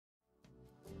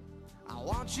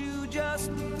want you just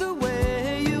the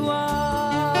way you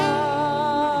are.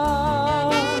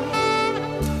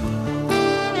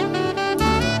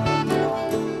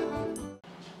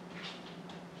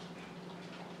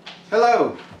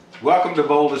 Hello, welcome to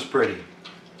Bold is Pretty.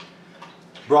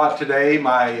 Brought today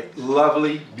my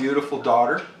lovely, beautiful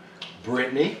daughter,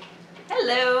 Brittany.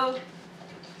 Hello.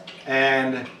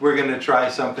 And we're going to try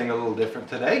something a little different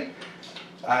today.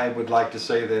 I would like to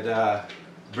say that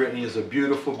Brittany is a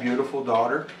beautiful, beautiful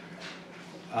daughter.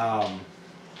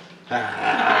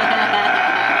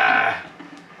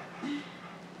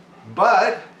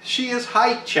 But she is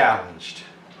height challenged.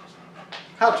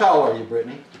 How tall are you,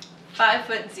 Brittany?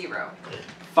 5'0".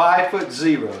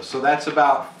 5'0", so that's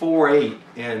about 4'8"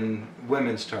 in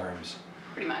women's terms.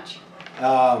 Pretty much.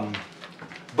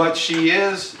 But she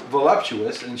is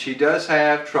voluptuous, and she does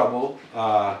have trouble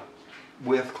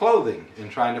with clothing and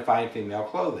trying to find female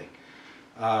clothing.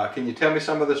 Can you tell me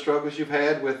some of the struggles you've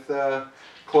had with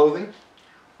clothing?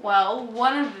 Well,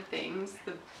 one of the things,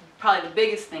 probably the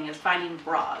biggest thing, is finding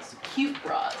bras, cute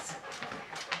bras.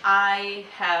 I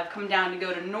have come down to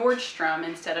go to Nordstrom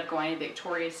instead of going to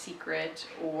Victoria's Secret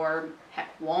or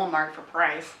heck, Walmart for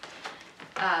price,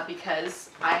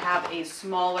 because I have a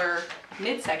smaller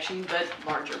midsection but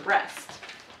larger breast.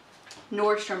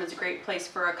 Nordstrom is a great place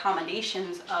for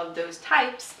accommodations of those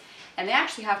types, and they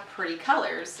actually have pretty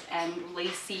colors and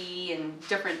lacy and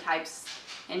different types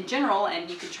in general,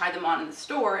 and you can try them on in the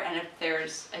store, and if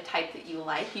there's a type that you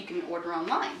like, you can order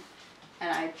online,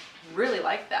 and I really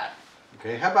like that.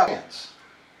 Okay, how about pants?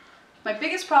 My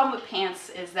biggest problem with pants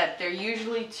is that they're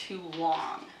usually too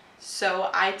long. So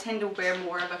I tend to wear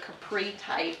more of a capri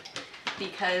type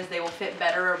because they will fit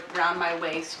better around my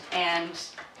waist and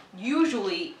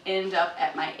usually end up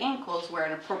at my ankles where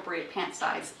an appropriate pant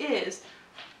size is,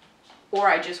 or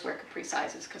I just wear capri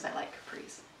sizes because I like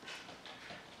capris.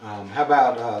 How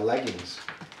about leggings?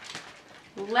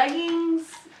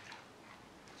 Leggings.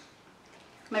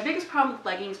 My biggest problem with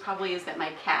leggings probably is that my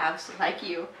calves, like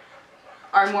you,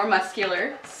 are more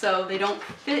muscular, so they don't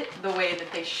fit the way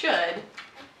that they should.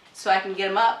 So I can get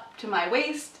them up to my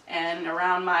waist and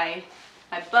around my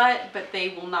butt, but they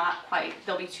will not quite,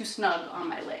 they'll be too snug on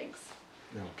my legs.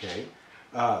 Okay.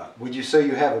 Would you say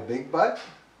you have a big butt?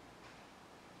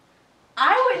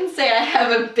 I wouldn't say I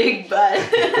have a big butt.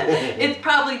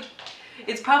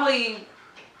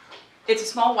 It's a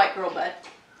small white girl butt,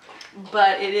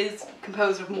 but it is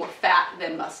composed of more fat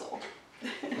than muscle.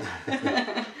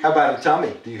 How about a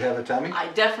tummy? Do you have a tummy? I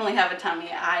definitely have a tummy.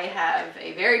 I have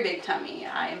a very big tummy.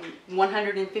 I'm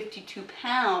 152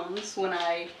 pounds when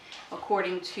I,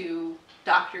 according to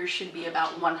doctors, should be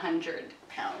about 100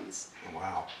 pounds.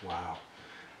 Wow, wow.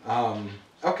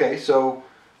 Okay, so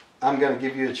I'm going to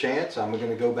give you a chance. I'm going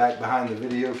to go back behind the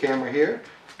video camera here,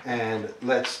 and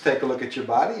let's take a look at your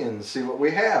body and see what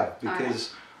we have,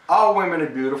 because all women are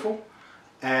beautiful,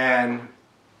 and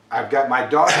I've got my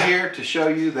daughter here to show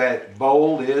you that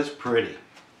bold is pretty.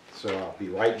 So I'll be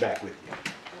right back with you.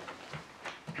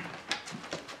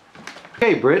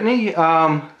 Okay, Brittany,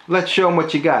 let's show them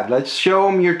what you got. Let's show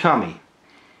them your tummy.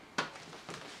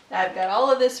 I've got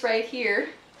all of this right here.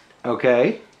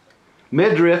 Okay.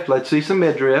 Midriff, let's see some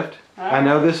midriff. I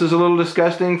know this is a little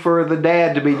disgusting for the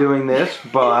dad to be doing this,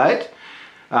 but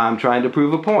I'm trying to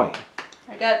prove a point.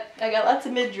 I got lots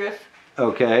of midriff.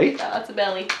 Okay. Got lots of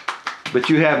belly. But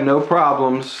you have no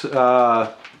problems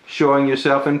showing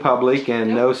yourself in public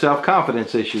and Nope. no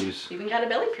self-confidence issues. Even got a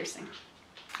belly piercing.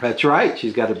 That's right.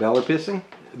 She's got a belly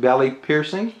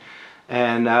piercing,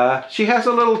 and she has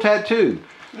a little tattoo.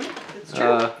 It's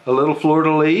true. A little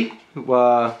fleur-de-lis.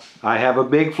 I have a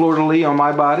big fleur-de-lis on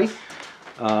my body.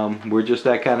 We're just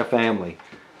that kind of family.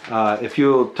 If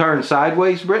you'll turn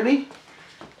sideways, Brittany,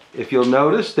 if you'll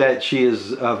notice that she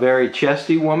is a very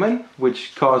chesty woman,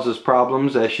 which causes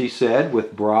problems, as she said,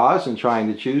 with bras and trying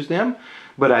to choose them.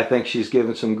 But I think she's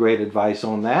given some great advice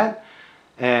on that.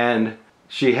 And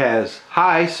she has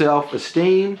high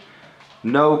self-esteem,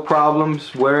 no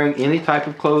problems wearing any type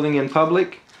of clothing in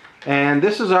public. And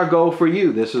this is our goal for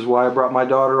you. This is why I brought my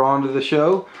daughter onto the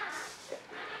show.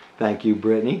 Thank you,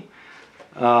 Brittany.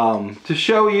 To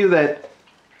show you that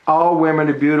all women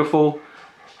are beautiful.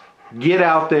 Get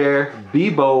out there, be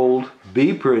bold,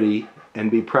 be pretty, and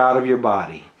be proud of your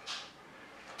body.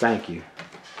 Thank you.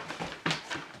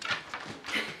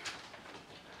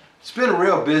 It's been a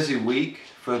real busy week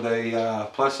for the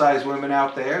plus size women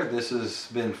out there. This has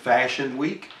been Fashion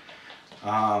Week.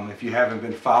 If you haven't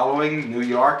been following, New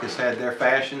York has had their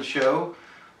fashion show.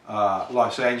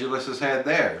 Los Angeles has had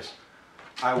theirs.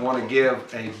 I want to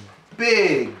give a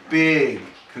big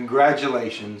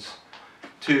congratulations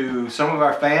to some of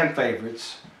our fan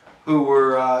favorites who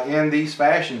were in these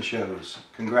fashion shows.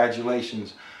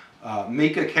 Congratulations.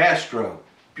 Mika Castro,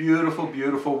 beautiful,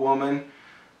 beautiful woman.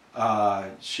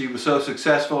 She was so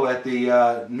successful at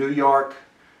the New York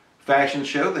fashion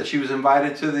show that she was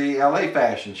invited to the LA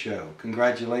fashion show.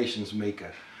 Congratulations,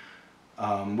 Mika.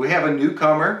 We have a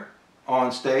newcomer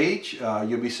on stage.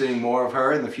 You'll be seeing more of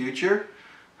her in the future.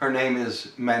 Her name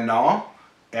is Manon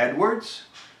Edwards,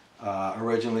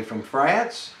 originally from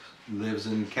France, lives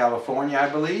in California, I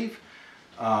believe.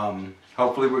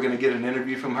 Hopefully we're going to get an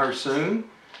interview from her soon.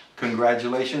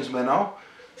 Congratulations, Manon.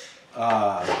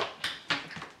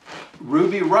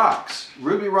 Ruby Rocks.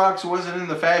 Ruby Rocks wasn't in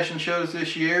the fashion shows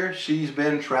this year. She's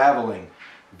been traveling.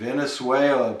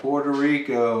 Venezuela, Puerto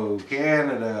Rico,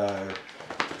 Canada,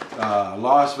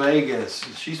 Las Vegas.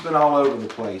 She's been all over the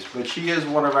place, but she is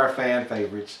one of our fan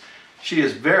favorites. She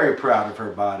is very proud of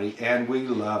her body, and we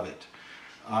love it.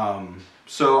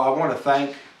 So I want to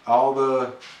thank all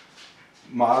the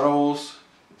models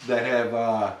that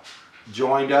have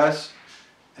joined us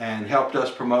and helped us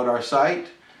promote our site.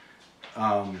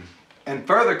 And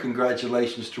further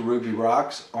congratulations to Ruby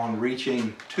Rocks on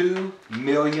reaching 2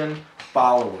 million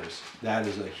followers. That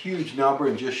is a huge number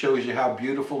and just shows you how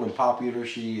beautiful and popular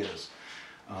she is.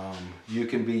 You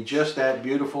can be just that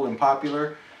beautiful and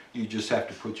popular. You just have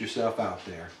to put yourself out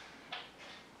there.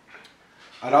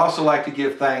 I'd also like to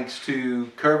give thanks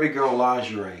to Curvy Girl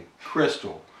Lingerie,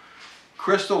 Crystal.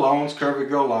 Crystal owns Curvy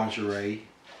Girl Lingerie,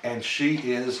 and she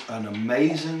is an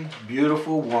amazing,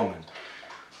 beautiful woman.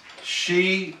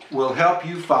 She will help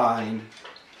you find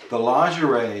the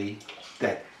lingerie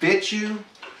that fits you,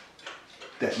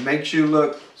 that makes you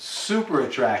look super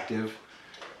attractive.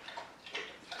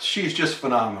 She's just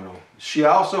phenomenal. She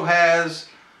also has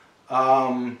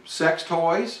sex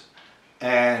toys,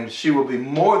 and she will be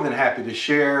more than happy to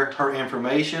share her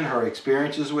information, her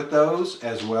experiences with those,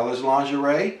 as well as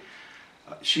lingerie.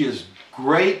 She is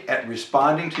great at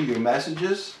responding to your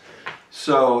messages.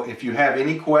 So if you have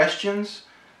any questions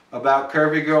about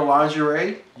Curvy Girl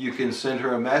Lingerie, you can send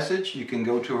her a message. You can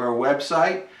go to her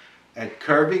website at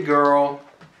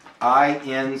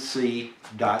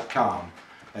curvygirlinc.com.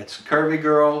 That's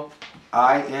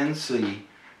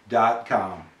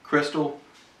curvygirlinc.com. Crystal,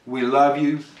 we love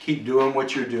you. Keep doing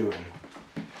what you're doing.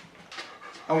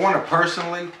 I want to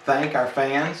personally thank our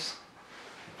fans.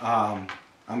 I'm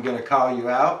going to call you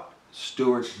out.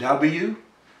 Stuart W.,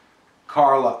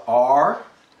 Carla R.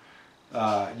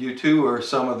 You two are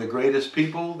some of the greatest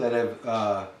people that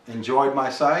have enjoyed my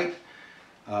site.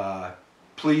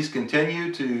 Please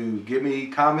continue to give me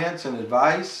comments and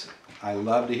advice. I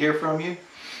love to hear from you.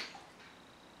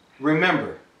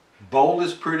 Remember, Bold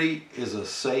is Pretty is a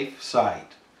safe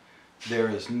site. There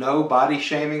is no body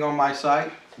shaming on my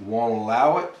site. Won't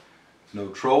allow it. No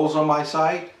trolls on my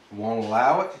site. Won't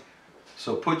allow it.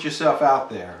 So put yourself out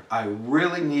there. I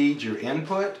really need your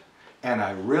input, and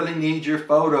I really need your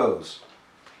photos.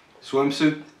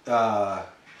 Swimsuit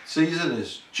season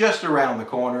is just around the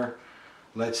corner.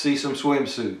 Let's see some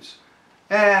swimsuits.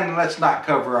 And let's not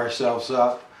cover ourselves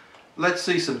up. Let's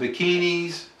see some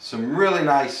bikinis, some really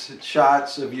nice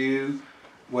shots of you,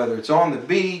 whether it's on the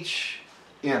beach,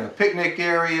 in a picnic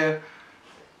area,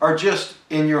 or just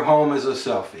in your home as a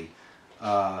selfie.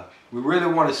 We really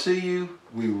want to see you.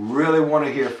 We really want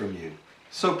to hear from you.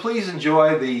 So please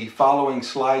enjoy the following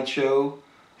slideshow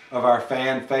of our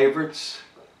fan favorites.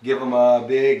 Give them a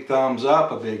big thumbs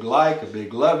up, a big like, a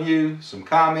big love you, some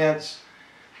comments,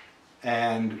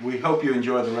 and we hope you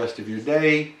enjoy the rest of your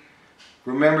day.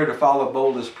 Remember to follow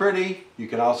Bold is Pretty. You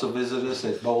can also visit us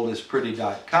at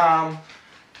boldispretty.com,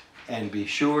 and be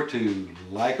sure to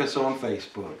like us on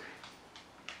Facebook.